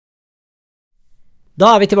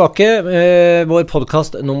Da vi tilbake, vår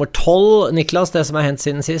podcast nummer 12. Niklas, det som har hendt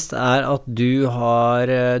siden sist at du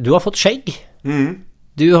har fått skjegg.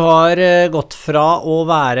 Du har gått fra å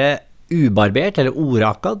være ubarbert eller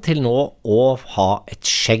orakad til nå å ha et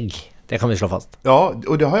skjegg. Det kan vi slå fast. Ja,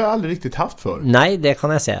 och det har jag aldrig riktigt haft för. Nej, det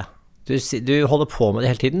kan jag se. Du håller på med det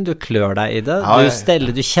hela tiden, du klør deg i det,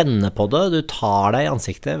 du kjenner på det, du tar deg i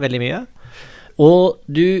ansiktet veldig mye. Og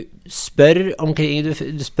du spør omkring, du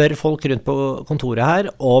spør folk rundt på kontoret her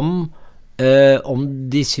om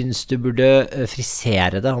de syns du burde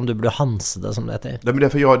frisere det, om du burde hanse det, som det heter. Nej, men det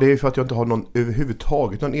är för att jag inte har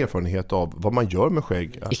överhuvudtaget någon erfarenhet av vad man gör med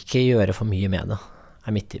skägg. Ikke gjøre for mye med det,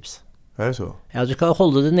 mitt tips. Är det så? Ja, du skal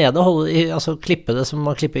holde det nede, altså klippe det som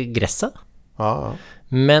man klipper gresset. Ja.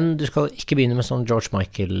 Men du skal ikke begynne med sånn George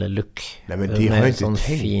Michael-look. Nej, men det har jag inte sånn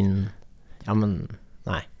tänkt. Fin... Ja, men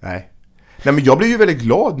nej. Nej, men jag blev ju väldigt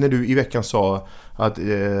glad när du i veckan sa att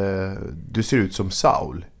du ser ut som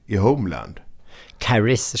Saul i Homeland.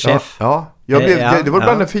 Carries chef. Ja. Det var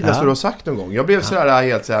bland det finaste du har sagt någon gång. Jag blev sådär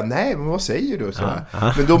helt såhär, nej, men vad säger du?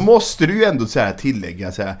 Men då måste du ju ändå såhär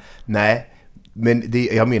tillägga såhär, nej, men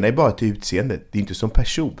jag menar ju bara till utseendet. Det är inte som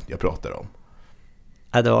person jag pratar om.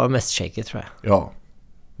 Ja, det var mest shaky, tror jag. Ja.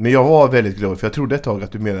 Men jag var väldigt glad, för jag trodde ett tag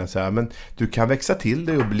att du menade så här, men du kan växa till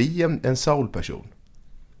dig och bli en Saul-person.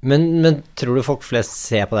 Men tror du folk flest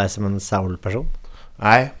ser på dig som en Saul-person?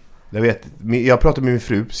 Nej, jag pratade med min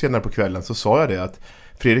fru senare på kvällen, så sa jag det att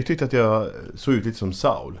Fredrik tyckte att jag såg ut lite som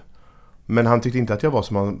Saul. Men han tyckte inte att jag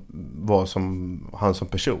var som han som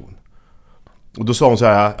person. Och då sa hon så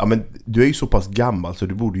här, ja, men du är ju så pass gammal så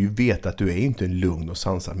du borde ju veta att du är inte en lugn och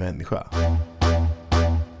sansad människa.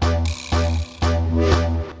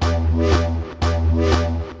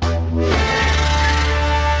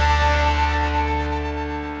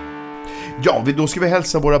 Ja, då ska vi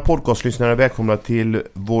hälsa våra podcastlyssnare välkomna till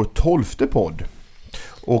vår 12:e podd.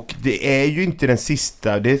 Och det är ju inte den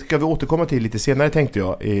sista, det ska vi återkomma till lite senare, tänkte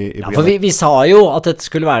jag. Ja, för vi sa ju att det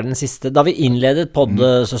skulle vara den sista. Da vi inledet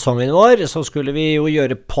poddsäsongen vår, så skulle vi ju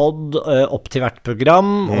göra podd upp till vart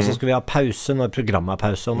program, och så skulle vi ha pausen när programmet har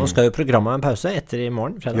paus. Och nu ska ju programmet ha en paus efter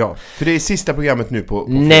imorgon, fredag. Ja, för det är sista programmet nu på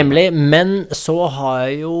Nämligen, men så har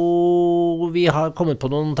vi har kommit på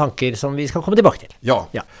några tankar som vi ska komma tillbaka till. Ja.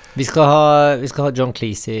 Vi ska ha John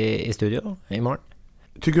Cleese i studio imorgon.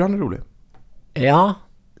 Tycker du han är rolig? Ja.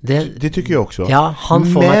 Det tycker jag också. Ja,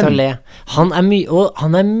 han får mig att le. Han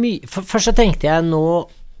är mycket. Först så tänkte jag nog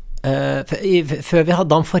för vi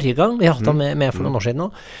hade han förra gången, vi hade han med för några år sedan nu.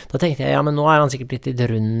 Då tänkte jag, ja, men nu är han säkert lite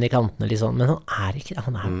rund i kanterna liksom, men han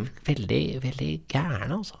är väldigt väldigt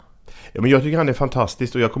gärna alltså. Ja, men jag tycker han är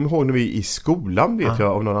fantastisk, och jag kommer ihåg när vi i skolan, vet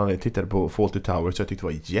jag, av någon annan tittade på Fawlty Towers, så jag tyckte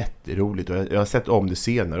det var jätteroligt, och jag har sett om det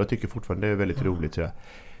senare och tycker fortfarande det är väldigt roligt så här.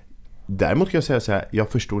 Däremot kan jag säga så här, jag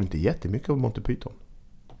förstår inte jättemycket av Monty Python.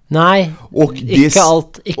 Nej, och inte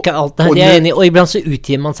allt. Det är jag enig, och ibland så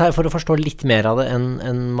utger man sig för att förstå lite mer av det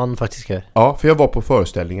än man faktiskt gör. Ja, för jag var på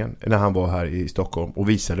föreställningen när han var här i Stockholm och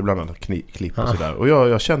visade bland annat klipp och sådär. Och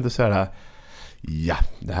jag kände så här, ja,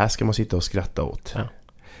 det här ska man sitta och skratta åt. Ja.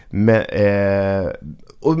 Men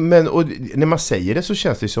när man säger det så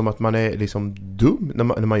känns det som att man är liksom dum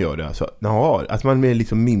när man gör det. Alltså, att man är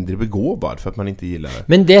liksom mindre begåvad för att man inte gillar det.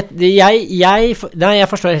 Men jag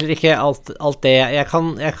förstår heller inte allt det.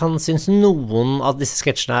 Jag kan syns någon av dessa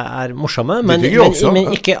sketcherna är morsamma, men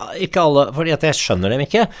inte alla, för att jag skönner dem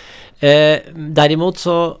inte. Däremot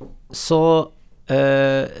så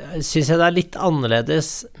syns jag det är lite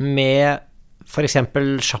annorledes med för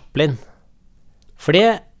exempel Chaplin. För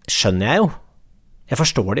det skönner jag ju. Jag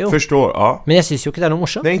förstår det ju. Ja. Men jag syns ju inte det är något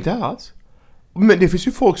morsamt. Nej, inte alls. Men det finns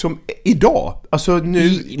ju folk som idag, alltså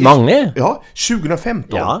nu... Många? Ja,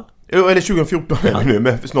 2015. Ja. Eller 2014 nu,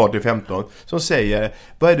 men snart är 15. Som säger,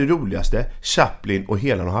 vad är det roligaste? Chaplin och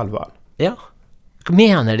Helan och Halvan. Ja.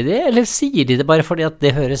 Menar de det? Eller säger de det bara för att det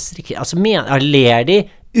hörs riktigt? Alltså, ler de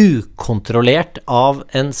ukontrollerat av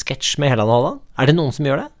en sketch med Helan och Halvan? Är det någon som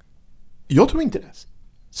gör det? Jag tror inte det.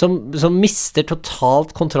 Som mister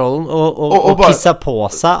totalt kontrollen och bara pissar på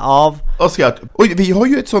sig av... Och vi har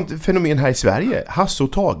ju ett sånt fenomen här i Sverige, Hasse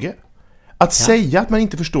och Tage. Att säga att man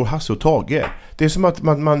inte förstår Hasse och Tage, det är som att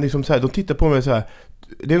man liksom så här, de tittar på mig så här,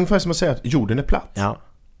 det är ungefär som att säga att jorden är platt. Ja.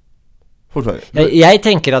 Jag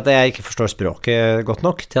tänker att jag inte förstår språket gott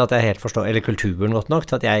nog till att jag helt förstår, eller kulturen gott nog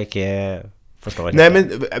till att jag inte förstår. Nej,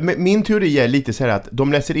 men min teori är lite så här att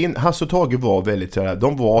de läser in, Hasse och Tage var väldigt så här,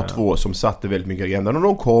 de var två som satte väldigt mycket agendan och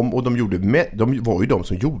de kom och de var ju de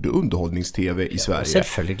som gjorde underhållnings-tv i Sverige.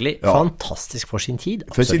 Selvfølgelig, fantastisk för sin tid.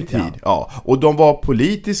 För sin tid, ja. Och de var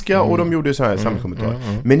politiska och de gjorde så här samhällskommentarer.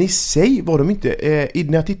 Men i sig var de inte,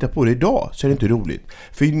 när jag tittar på det idag så är det inte roligt.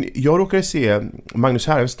 För jag råkade se Magnus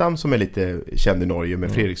Härenstam som är lite känd i Norge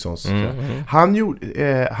med Fredrikssons.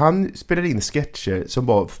 Han spelade in sketcher som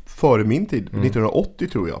var före min tid, 1980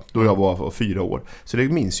 tror jag, då jag var 4 år. Så det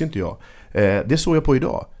minns ju inte jag. Det såg jag på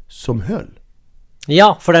idag, som höll.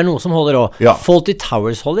 Ja, för det är något som håller då. Fawlty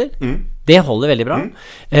Towers håller. Det håller väldigt bra.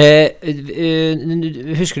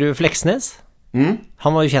 Husker du Fleksnes?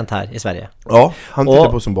 Han var ju känd här i Sverige. Ja, han tittade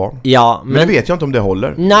på som barn. Ja, men det vet jag inte om det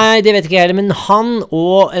håller. Nej, det vet inte jag heller. Men han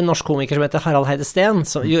och en norsk komiker som heter Harald Heidesteen,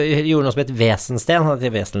 som gjorde något som heter Wesensten. Han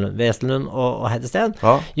heter Wesenlund och Heidesteen.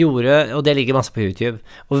 Gjorde, och det ligger massor på YouTube.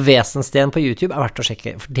 Och Wesensten på YouTube är värt att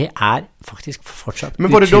checka. För det är faktiskt fortsatt.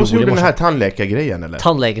 Men var det de som gjorde den här tandläkargrejen eller?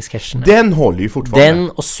 Tandläkarsketchen. Den håller ju fortfarande. Den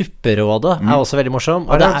och Superrådet är också väldigt morsom.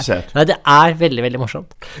 Och det är väldigt, väldigt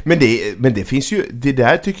morsomt. Men det finns ju, det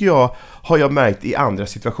där tycker jag har jag märkt i andra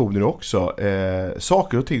situationer också.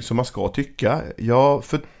 Saker och ting som man ska tycka.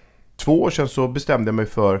 För 2 år sedan så bestämde jag mig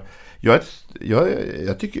för jag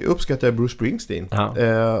tycker uppskattar Bruce Springsteen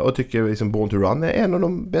och tycker liksom Born to Run är en av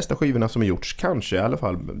de bästa skivorna som har gjorts, kanske i alla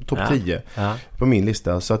fall topp 10 på min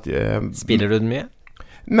lista. Så att, spelar du den med?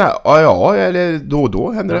 Nej, eller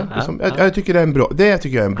då händer det. Liksom. Jag tycker det är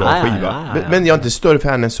en bra skiva. Men jag är inte större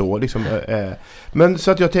fan än så. Liksom, men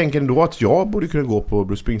så att jag tänker ändå att jag borde kunna gå på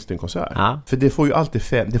Bruce Springsteen-konsert. För det får ju alltid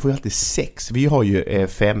 5, det får ju alltid 6. Vi har ju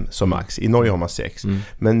 5 som max. I Norge har man 6.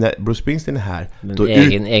 Men när Bruce Springsteen är här... Då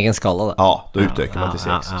egen skala då. Ja, då utökar man till 6.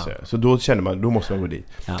 Så då känner man, då måste man gå dit.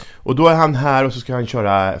 Och då är han här och så ska han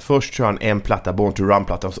först kör han en platta, Born to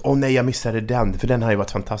Run-platta. Och så, nej, jag missade den. För den har ju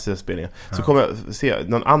varit fantastisk spelning. Så kommer jag se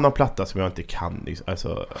någon annan platta som jag inte kan.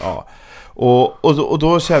 Alltså, och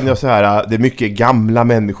då känner jag så här, det är mycket gamla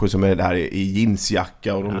människor som är där i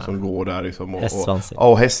jeansjacka och de som går där liksom,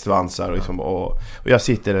 och hästsvansar liksom, och jag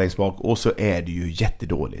sitter där längst bak och så är det ju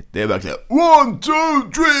jättedåligt. Det är verkligen 1, 2,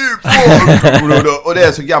 3, 4 och det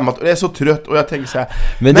är så gammalt och det är så trött och jag tänker så här.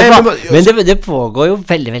 Men det pågår ju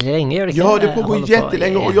väldigt, väldigt länge, gör det inte? Ja, det pågår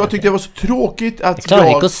jättelänge och jag tyckte det var så tråkigt att jag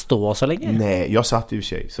klarar inte att stå så länge. Nej, jag satt i och för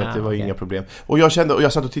sig så att det var inga problem. Och jag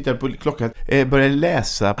satt och tittade på klockan, började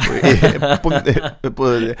läsa och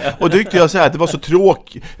då tyckte jag så här att det var så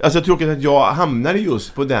tråkigt att jag hamnade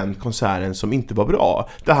just på den konserten som inte var bra,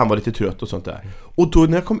 där han var lite trött och sånt där. Och då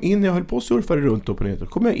när jag kom in, jag höll på och surfade runt på nätet,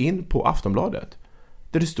 kom jag in på Aftonbladet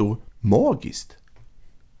där det stod magiskt.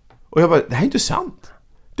 Och jag bara, det här är inte sant.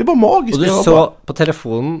 Det var magiskt. Och du så på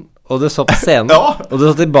telefonen och du så på scenen och du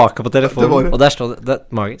så tillbaka på telefonen och där stod det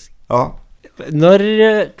magiskt. Ja.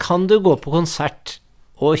 När kan du gå på konsert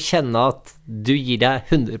och känna att du ger dig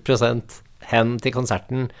 100% hem till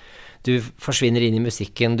konserten, du försvinner in i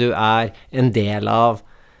musiken, du är en del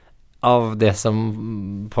av det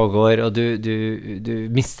som pågår och du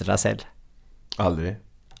mister dig själv? Aldrig.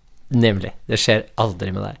 Nämligen, det sker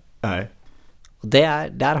aldrig med dig. Nej. Och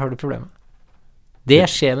där har du problemet. Det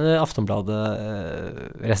sker med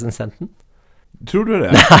Aftonbladet-recensenten. Tror du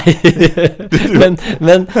det? Nej.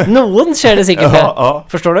 men någon sker det säkert med.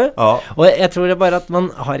 Förstår du? Ja. Och jag tror det bara att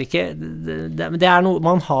man har inte det är något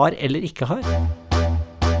man har eller inte har.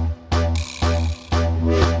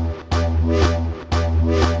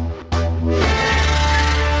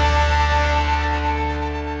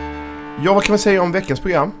 Ja, vad kan man säga om veckans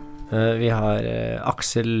program? Vi har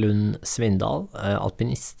Axel Lund Svindal,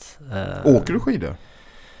 alpinist. Åker du skidor?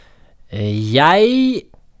 Jag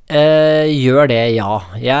gör det, ja.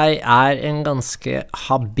 Jag är en ganska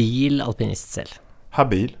habil alpinist själv.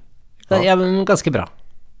 Habil? Ja, ja, men ganska bra.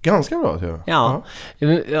 Ganska bra, tror jag. Ja.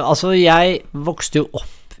 Alltså, jag växte ju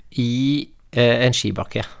upp i en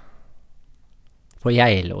skibacke på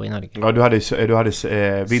Geilo i Norge. Ja, du hade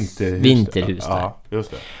vinterhus där. Ja,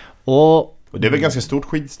 just det. Och det är väl ganska stort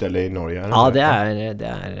skidställe i Norge? Ja, det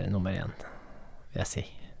är nummer 1. Jag säger.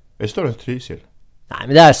 Är det större än Trysil? Nej,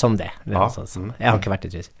 men det är som det. Jag har inte varit i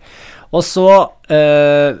Trysil.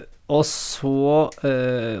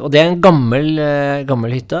 Och det är en gammel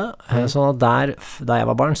hytte. Så där jag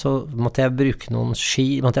var barn så måtte jag bruka någon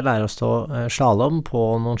ski, måtte jag lära att stå slalom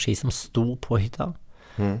på någon ski som stod på hytta.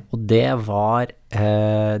 Och det var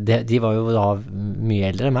de var ju då mycket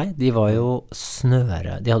äldre än mig. De var ju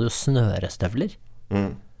de hade ju snörestövlar.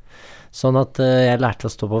 Så att jag lärde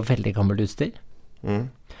att stå på väldigt gammalt utstyr.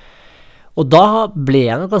 Och då blev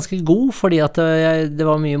jag nog ganska god fordi att det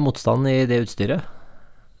var mycket motstånd i det utstyret.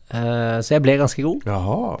 Så jag blev ganska god.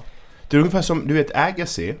 Jaha. Det är ungefär som, du vet,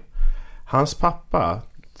 Agassi. Hans pappa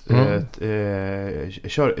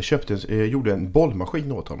gjorde en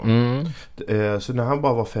bollmaskin åt honom. Så när han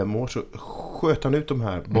bara var 5 år så sköt han ut de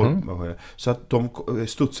här bollmaskinerna. Så att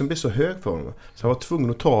studsen blev så hög för honom. Så han var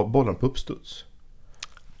tvungen att ta bollen på uppstuds.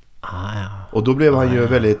 Och då blev han ju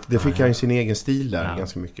väldigt, det fick han ju sin egen stil där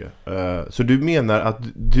ganska mycket. Så du menar att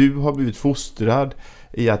du har blivit fostrad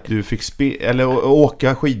i att du fick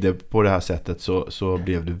åka skidor på det här sättet, så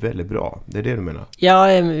blev du väldigt bra. Det är det du menar? Ja,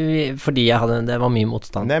 för det var min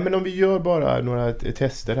motstånd. Nej, men om vi gör bara några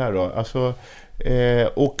tester här då. Alltså,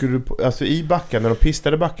 åker du i backen, när de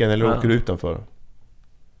pistade backen, eller åker du utanför?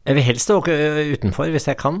 Jag vill helst åka utanför hvis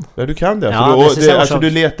jag kan. Ja, du kan det. Ja, Alltså du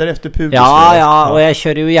letar efter pubis. Ja, och jag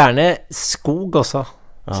kör ju gärna skog också.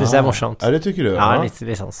 Syns det är morsomt. Ja, det tycker du. Ja,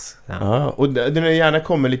 lite sånt. Ja, och den gärna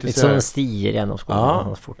kommer lite så sån stiger genom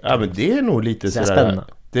skogen fort. Ja, men det är nog lite så där.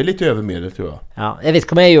 Det är lite över medel, tror jag. Ja, jag vet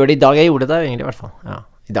inte om jag gör det idag. Jag gjorde det egentligen i alla fall. Ja,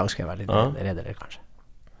 idag ska jag vara lite räddare kanske.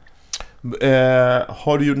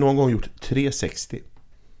 Har du någon gång gjort 360?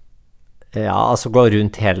 Ja, alltså gå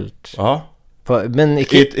runt helt. Ja. Men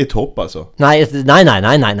inte ett hopp alltså. Nej. Jag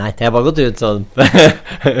har bara gått ut sån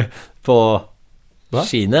på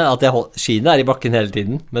Kina, att Kina är i backen hela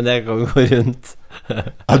tiden, men jag kan gå runt.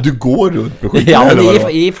 Ja, du går runt med skiten. Ja,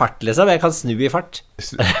 i fart liksom. Jag kan snu i fart.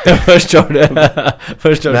 Förstår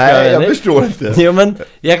du? Nej, jag förstår inte. Jo, men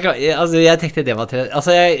jag tänkte det var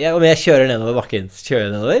om jag kör nedover backen, kör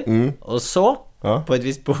jag nedover, och så på ett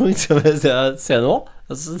visst punkt som jag ser nu,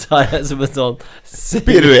 och så tar jag som en sån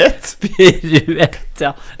piruett,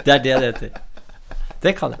 ja. Det är det heter.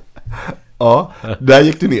 Det kan jag. Ja, där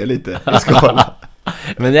gick du ner lite i skalan.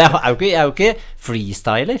 Men jag är ju inte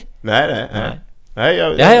freestyler. Nej.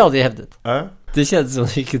 Jag har aldrig hävdat. Ja. Det känns som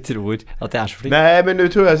att du inte tror att det är så flink. Nej, men nu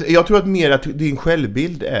jag tror att mer att din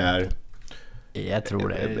självbild är... Jag tror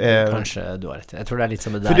det. Kanske du har rätt. Jag tror det är lite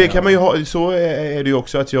som det där. För det kan man ju ha. Så är det ju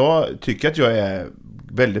också att jag tycker att jag är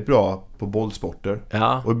väldigt bra på bollsporter.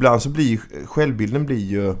 Ja. Och ibland så blir självbilden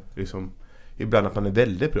ju liksom... Ibland att man är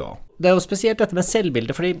väldigt bra. Det är ju speciellt detta med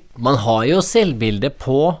cellbilder, för man har ju cellbilder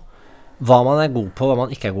på vad man är god på, vad man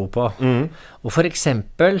inte är god på. Och för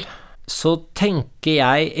exempel så tänker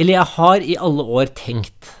jag har i alla år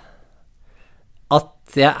tänkt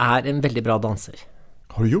att jag är en väldigt bra danser.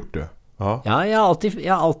 Har du gjort det? Ja. Ja, jag har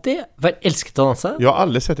alltid älskat att dansa. Jag har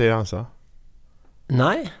aldrig sett dig dansa.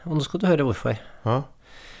 Nej, och nu ska du höra varför. Ja.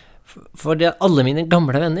 För alla mina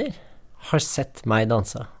gamla vänner har sett mig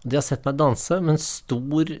dansa. De har sett mig dansa med en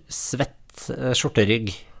stor svett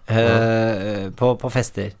skjorterygg på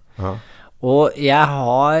fester. Ja. Och jag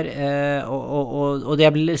har och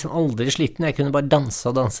jag blev liksom aldrig sliten. Jag kunde bara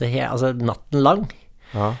dansa natten lång.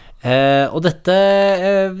 Ja. Och detta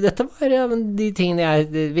var de tingene jag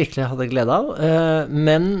verkligen hade glädje av.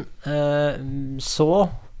 Men så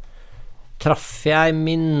traff jag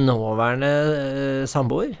min nåværende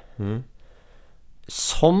samboer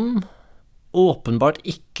som åpenbart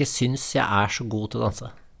ikke syns jeg er så god til å danse.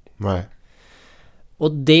 Nei.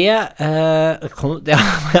 Og det er det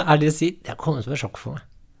å si, det har kommet som et sjokk for meg.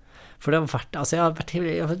 For det har vært, jeg har vært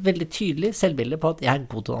et veldig tydelig selvbilde på at jeg er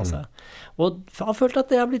god til å danse. Og jeg har følt at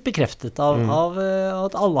det har blitt bekreftet av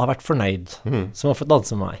at alle har vært fornøyd som har fått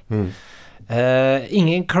danse med meg.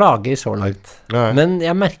 Ingen klager så langt. Nei. Men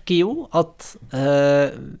jeg merker jo at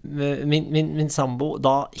min sambo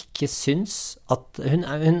da ikke syns at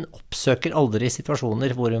hun oppsøker aldri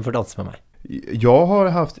situasjoner hvor hun får danse med mig. Jag har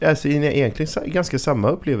haft egentligen ganska samma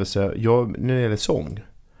upplevelse när det gäller sång.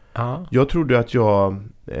 Jag trodde att jag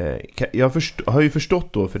har ju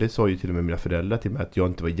förstått då, för det sa ju till och med mina föräldrar till mig, att jag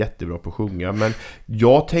inte var jättebra på att sjunga, men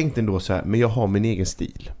jag tänkte ändå så här, men jag har min egen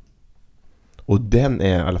stil. Och den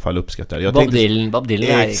är i alla fall uppskattad. Bob Dylan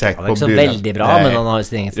är också väldigt bra, men han har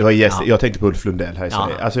sin egen stil. Jag tänkte på Ulf Lundell här i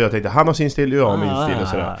Sverige. Alltså jag tänkte, han har sin stil och jag har min stil och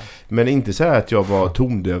sådär. Men inte så här att jag var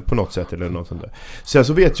tondöv på något sätt eller något sånt där. Sen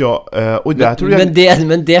så vet jag... och där tror jag...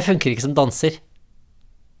 Men det funkar inte som danser.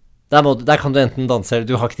 Där kan du enten dansa,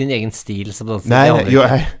 du har inte din egen stil som danser. Nej,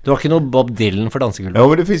 du har inte någon Bob Dylan för dansegulv. Ja,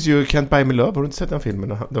 men det finns ju Can't Buy Me Love. Har du inte sett den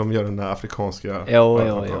filmen? De gör den där afrikanska... Jo.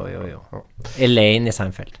 Elaine i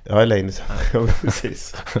Seinfeld. Ja, Elaine i Seinfeld. Ja,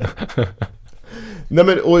 precis. Nej,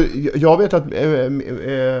 men och jag vet att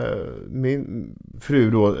min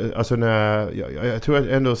fru då, alltså när jag tror att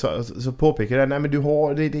ändå så påpekar det, nej men det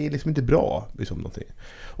är liksom inte bra liksom någonting.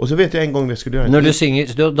 Och så vet jag en gång vi skulle göra när du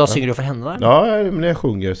synger, då synger du för henne där? Ja, men jag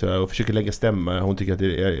sjunger så och försöker lägga stämma. Hon tycker att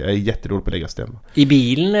jag är jättedålig på att lägga stämma. I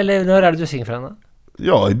bilen eller när är det du synger för henne?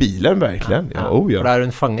 Ja, i bilen verkligen. Ja. För där är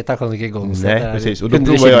en fanget, där kan du inte igång. Nej, precis. Och då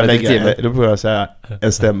provar jag säga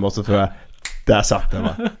en stämma och så får jag, där satt den,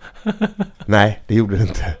 va? Nej, det gjorde det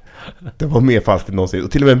inte. Det var mer falskt än någonsin.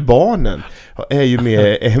 Och till och med barnen är ju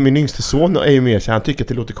mer, min yngste son är ju mer så han tycker att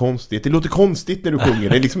det låter konstigt. Det låter konstigt när du sjunger.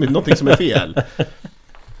 Det är liksom någonting som är fel.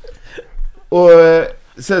 Och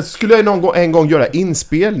sen skulle jag en gång göra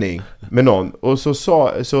inspelning med någon. Och så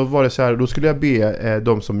var det så här, då skulle jag be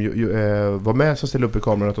de som var med som ställde upp i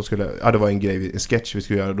kameran att de skulle, det var en grej, en sketch vi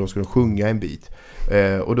skulle göra, de skulle sjunga en bit.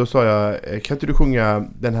 Och då sa jag, kan inte du sjunga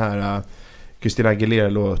den här Christina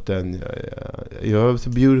Aguilera-låten You're so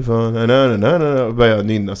beautiful, började jag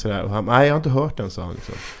nynna sådär. Och han, nej, jag har inte hört den, sa han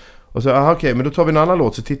liksom. Och så, okej, men då tar vi en annan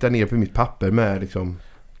låt. Så tittar jag ner på mitt papper med liksom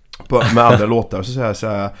med andra låtar. Och så säger jag så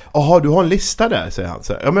här, jaha, du har en lista där, säger han.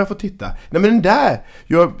 Så här, ja, men jag får titta. Nej, men den där,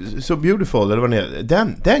 You're so beautiful, eller vad det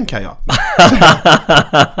är, den kan jag.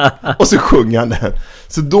 Och så sjunger han den.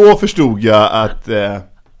 Så då förstod jag att det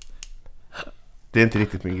är inte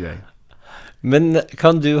riktigt min grej. Men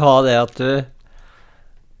kan du ha det att du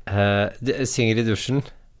synger i duschen?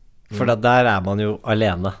 For der er man jo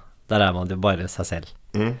alene. Der er man jo bare seg selv.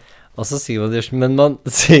 Og så synger man i duschen, men man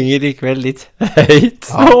synger likevel litt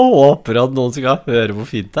høyt og håper at noen skal høre hvor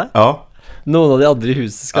fint det er. Ja. Noen av de andre i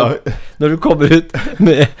huset skal når du kommer ut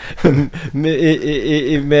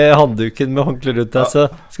med handduken med håndkle rundt deg, så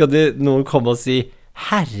skal noen komme og si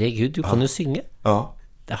herregud, du kan jo synge. Ja.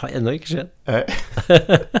 Det har ennå ikke skjedd.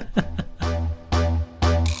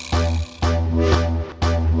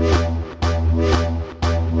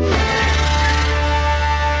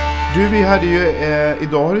 Du, vi hade ju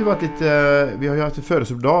idag har det varit lite, vi har ju haft ett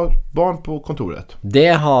födelsedagsbarn på kontoret. Det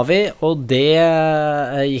har vi, och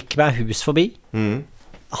det gick med hus förbi.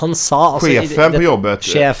 Han sa alltså, chefen på jobbet.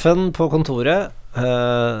 Chefen på kontoret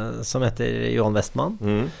som heter Johan Westman.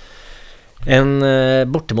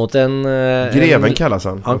 Bortemot en Greven kallas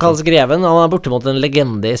han. Han kallas Greven. Han är bortemot en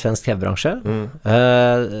legende i svensk tv-bransch.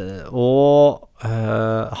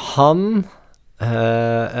 Han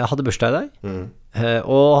hade bursdag i dag.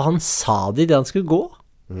 Och han sa det han skulle gå.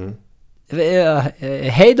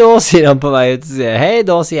 Hej då, säger han på väg ut. Hej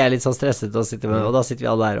då, säger jag lite så stressad och sitter med, och då sitter vi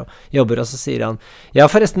alla där och jobbar, och så säger han, ja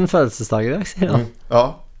förresten födelsedag idag, säger han.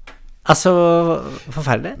 Ja. Alltså,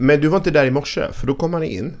 förfärligt. Men du var inte där i morse, för då kom han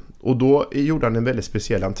in. Och då gjorde han en väldigt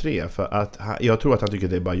speciell entré. För att jag tror att han tycker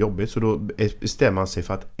att det är bara jobbigt. Så då bestämmer han sig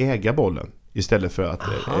för att äga bollen. Istället för att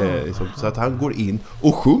så att han går in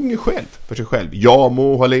och sjunger själv för sig själv. Jag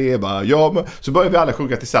må leva, jag må. Så börjar vi alla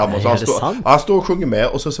sjunga tillsammans. Nej, han står och sjunger med.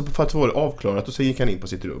 Och så för att få det avklarat. Och så gick han in på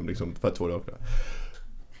sitt rum liksom, för att få det avklarat.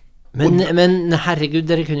 Men herregud,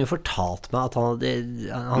 dere kunde ju fortalt mig att han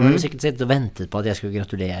hade säkert sett och väntat på att jag skulle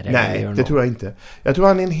gratulera. Nej, det tror jag inte. Jag tror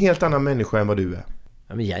han är en helt annan människa än vad du är.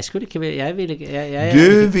 Ja, men jag skulle inte,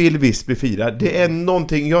 du vill visst bli firad. Det är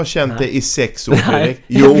någonting jag känt det i 6 år. Nej,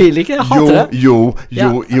 jag vill inte, jag hatar det.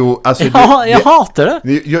 Jo. Alltså, jag hatar det.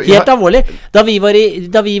 Helt allvarligt. Da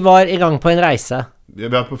vi var i gang på en reise. Vi har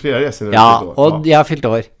varit på flera resor. Ja, och jag har fyllt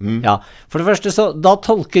år. Ja. För det första så, då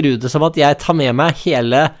tolkar du det som att jag tar med mig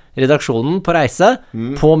hela redaktionen på reise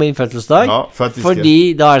på min födelsedag. Ja,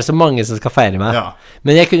 fordi då är det så många som ska fira mig. Ja.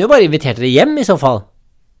 Men jag kunde ju bara invitera dig hem i så fall.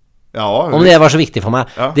 Ja, om det var så viktigt för mig.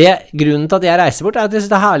 Ja. Det grunden till att jag reser bort är att det är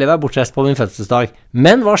så härligt att vara bortrest på min födelsedag.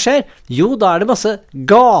 Men vad sker? Jo, då är det massa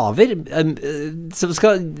gaver som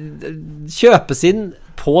ska köpas in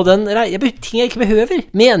på den ting jag inte behöver.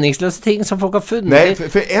 Meningslösa ting som folk har funnit. Nej,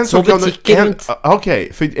 för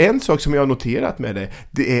en sak som jag har noterat med dig,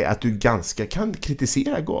 det är att du ganska kan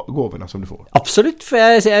kritisera gåvorna som du får. Absolut, för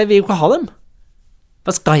jag vill inte ha dem.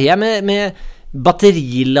 Vad ska jag med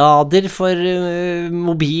batterilader för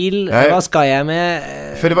mobil? Vad ska jag med?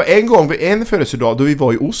 För det var en gång vid en födelsedag då vi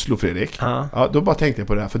var i Oslo, Fredrik. Ja, då bara tänkte jag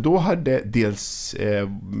på det här. För då hade dels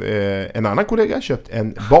en annan kollega köpt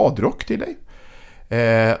en badrock till dig.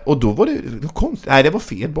 Och då var det konstigt. Nej, det var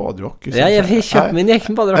fel badrock. Ja, jag vill köpa min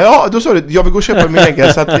egen badrock. Ja, då sa du, jag vill gå och köpa min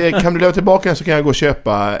egen. Så att, kan du lämna tillbaka den så kan jag gå och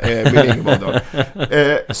köpa min egen badrock.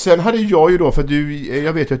 Sen hade jag ju då, för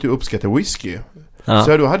jag vet ju att du uppskattar whisky. Ja.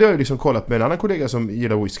 Så då hade jag liksom kollat med en annan kollega som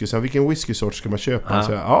gillar whisky. Så vilken whiskysort ska man köpa?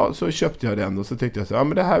 Ja. Så köpte jag den. Och så tänkte jag så,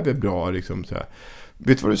 men det här är väl bra liksom, så här.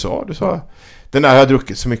 Vet du vad du sa? Du sa, den där har jag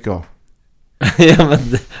druckit så mycket av. Ja, men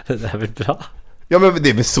det är väl bra. Ja, men det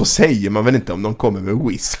är väl så säger man väl inte om de kommer med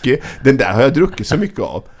whisky. Den där har jag druckit så mycket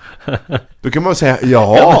av. Då kan man säga,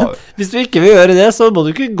 ja. Hvis du inte vill göra det så må du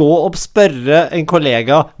inte gå och spörra en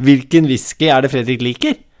kollega vilken whisky är det Fredrik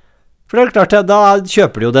liker. För det är klart att då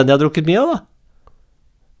köper du ju den jag har druckit mycket av då.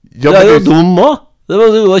 Ja, du är ju dum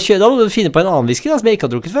också. Då må du finna på en annan whisky som jag inte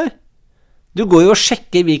har druckit för. Du går ju och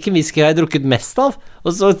checkar vilken whisky jag har druckit mest av.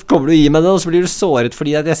 Och så kommer du i med den och så blir du såret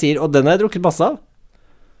fordi att jag säger, och den har jag druckit massa av.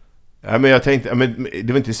 Ja, men jag tänkte, men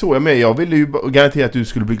det var inte så. Jag ville ju garantera att du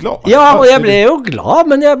skulle bli glad. Ja, og jeg ble jo glad,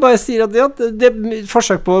 men jeg bare sier at det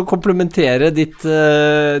forsøk på å komplementere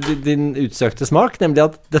din utsøkte smak, nemlig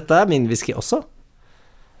at dette min whisky også.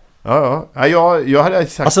 Ja, jag hade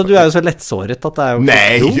sagt... Alltså du är ju så lättsåret att det är...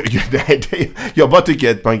 Nej, jag bara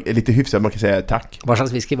tycker att man är lite hyfsad, man kan säga tack. Vad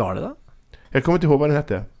slags whisky var det då? Jag kommer inte ihåg vad den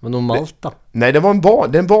hette. Men någon malt då? Nej, det var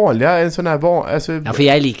den vanliga, en sån här alltså, ja, för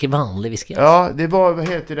jag liker vanlig whisky. Alltså. Ja, det var, vad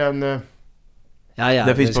heter den? Ja,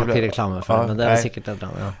 det finns inte reklam för, men det var säkert ett bra.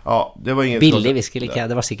 Ja, det var ingen billig whisky lika jag,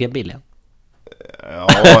 det var säkert billig. Ja,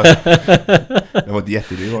 det var inte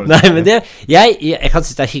jättedyrt. Nej, men det jag kan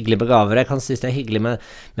synes det är hyggelig med gaver. Jag kan synes det är hyggelig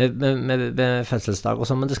med födelsedag och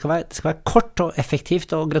så, men det ska vara kort och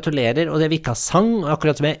effektivt och gratulerer och det vi inte ha sang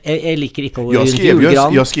akkurat som jag liker inte att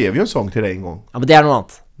jag skrev ju en sång till dig en gång. Ja, men det är något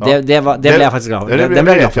annat. Det blev jag faktiskt glad.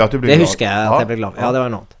 Det husker jeg at jeg ble glad. Ja, det var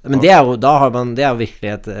noe. Men det er jo, da har man, det er jo virkelig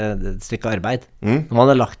et stykke arbeid. Når man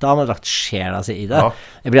har lagt sjela si i det. Ja.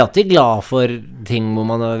 Jeg blir alltid glad for ting hvor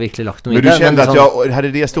man har virkelig lagt noe i det. Men du kände att jag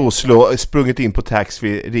hade det stå sprungit in på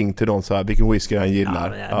taxfree, ringt till någon så här, vilken whisky han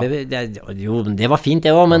gillar. Jo, men det var fint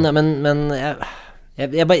det også, men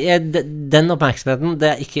den oppmerksomheten, det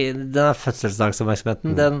er ikke, den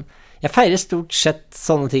fødselsdagsoppmerksomheten, jeg feirer stort sett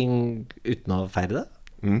sånne ting uten å feire det.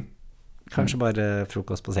 Kanskje bare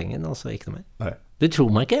frokost på sengen og så ikke noe mer. Nej. Du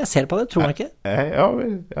tror meg ikke, jeg ser på det, tror meg ikke. Ja,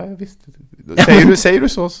 visst. Säger du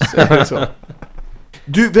så säger du så.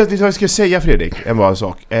 Du, vet du vad jag ska säga, Fredrik? En bara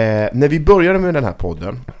sak. När vi började med den här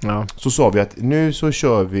podden så sa vi att nu så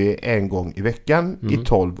kör vi en gång i veckan i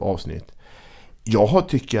 12 avsnitt. Jag har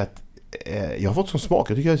tyckt att jag har fått sån smak.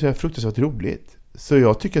 Jag tycker att det är fruktansvärt roligt. Så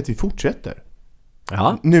jag tycker att vi fortsätter.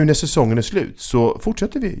 Ja. Nu när säsongen är slut så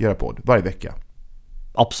fortsätter vi göra podd varje vecka.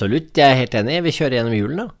 Absolutt, jeg er helt enig. Vi kjører gjennom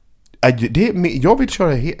julen da. Jag vill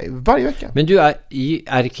köra varje vecka. Men du,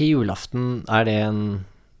 är ikke julaften, är det en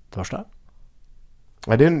torsdag?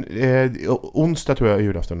 Ja, det är en onsdag tror jag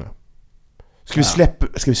julafton är.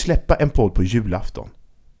 Ska vi släppa en podd på julafton?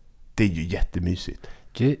 Det är ju jättemysigt.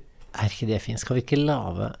 Du, är ikke det fint? Skal vi ikke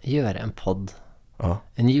gjøre en podd? Ja.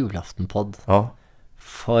 En julaftenpodd. Ja.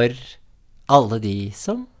 For alle de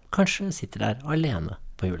som kanskje sitter der alene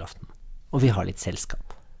på julaften. Och vi har lite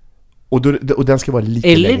sällskap. Och den ska vara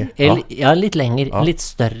lite längre. Ja, lite längre, lite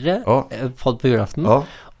större podd på julaften. Ja.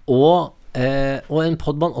 Och en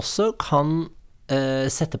podd man också kan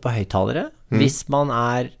sätta på högtalare hvis man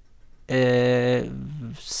är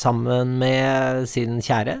sammen med sin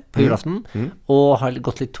käre på julaften och har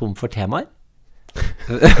gått lite tom för teman.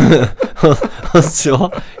 Och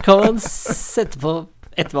så kan man sätta på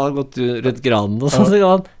etter man har gått rundt granen og så kan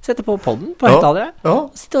man sette på podden på høyttalere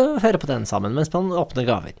og sitte og høre på den sammen mens man åpner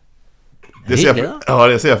gaver. Det ser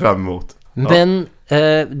jeg frem emot. Men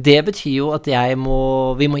det betyr jo at vi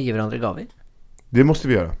må gi hverandre gaver. Det måste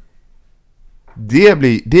vi göra.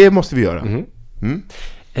 Det måste vi göra.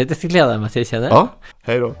 Dette gleder jeg meg til å kjenne. Ja,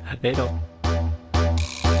 hej då. Hej då.